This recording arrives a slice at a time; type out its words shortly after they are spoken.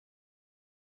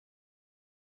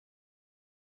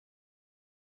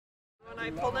When I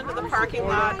pulled into the parking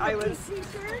lot, I was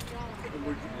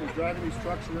We're driving these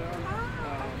trucks around,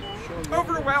 showing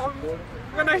overwhelmed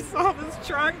when I saw this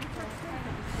truck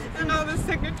and all the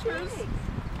signatures.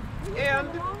 And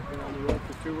been on the road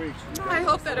for 2 weeks. I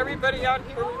hope that everybody out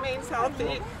here remains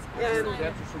healthy and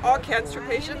all cancer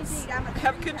patients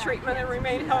have good treatment and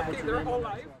remain healthy their whole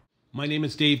life. My name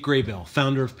is Dave Graybell,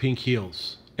 founder of Pink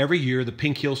Heals. Every year, the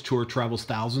Pink Heals Tour travels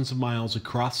thousands of miles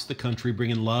across the country,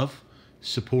 bringing love,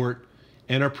 support,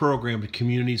 and our program to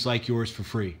communities like yours for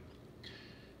free.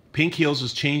 Pink Heals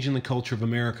is changing the culture of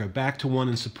America back to one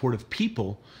in support of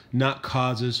people, not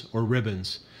causes or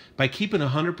ribbons, by keeping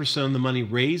 100% of the money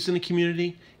raised in a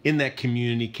community in that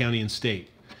community, county, and state.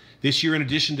 This year, in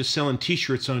addition to selling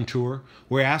t-shirts on tour,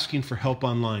 we're asking for help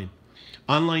online.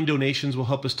 Online donations will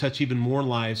help us touch even more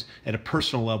lives at a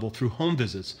personal level through home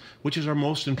visits, which is our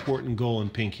most important goal in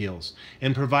Pink Heals,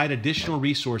 and provide additional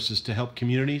resources to help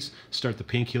communities start the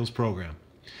Pink Heals program.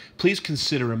 Please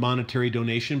consider a monetary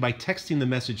donation by texting the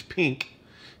message PINK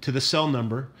to the cell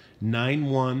number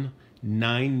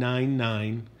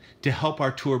 91999 to help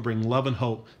our tour bring love and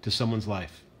hope to someone's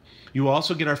life. You will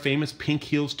also get our famous Pink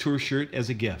Heals Tour shirt as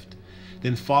a gift.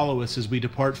 Then follow us as we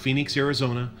depart Phoenix,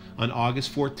 Arizona on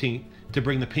August 14th to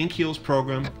bring the Pink Heals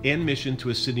program and mission to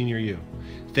a city near you.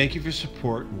 Thank you for your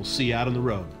support, and we'll see you out on the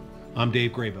road. I'm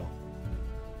Dave Graybell.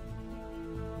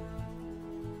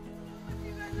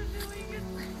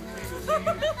 Thank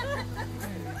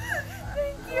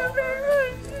you very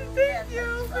much. Thank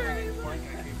you very much.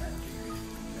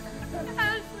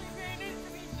 Ashley, very nice to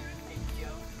meet you. Thank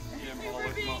you.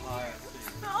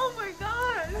 Oh my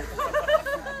God.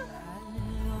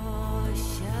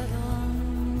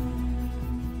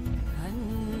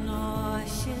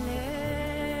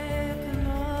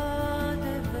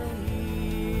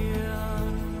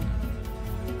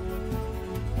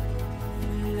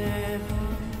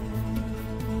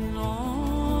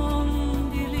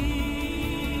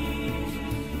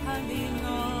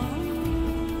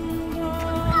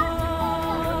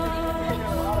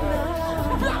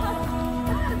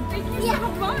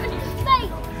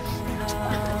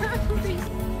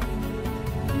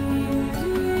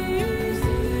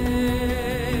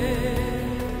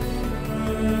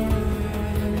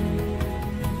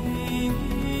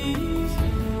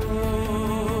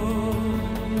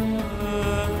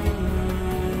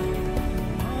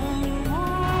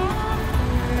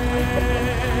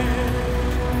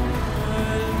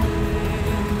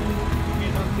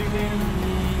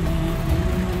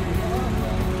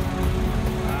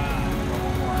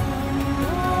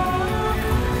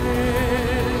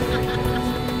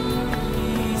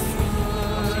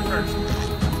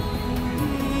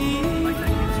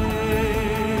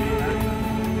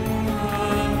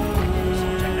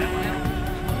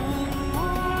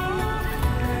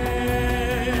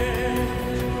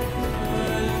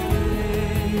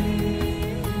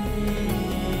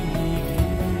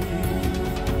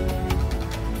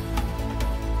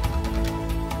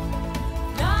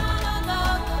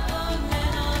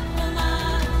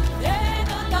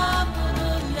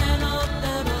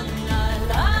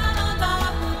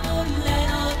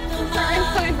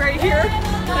 Right here,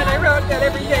 and I wrote that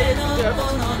every day is a gift,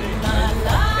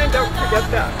 and don't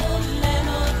forget that.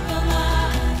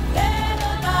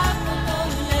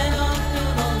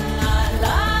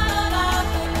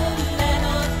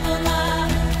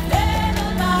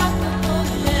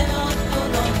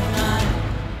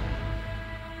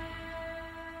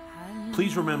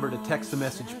 Please remember to text the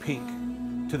message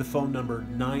PINK to the phone number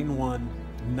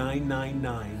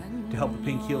 91999 to help the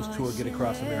Pink Heals Tour get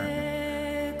across America.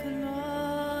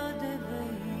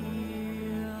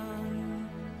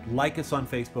 Like us on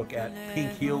Facebook at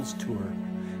PinkHealsTour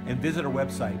and visit our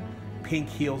website,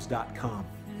 PinkHeals.com.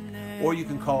 Or you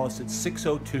can call us at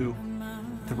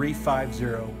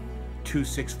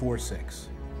 602-350-2646.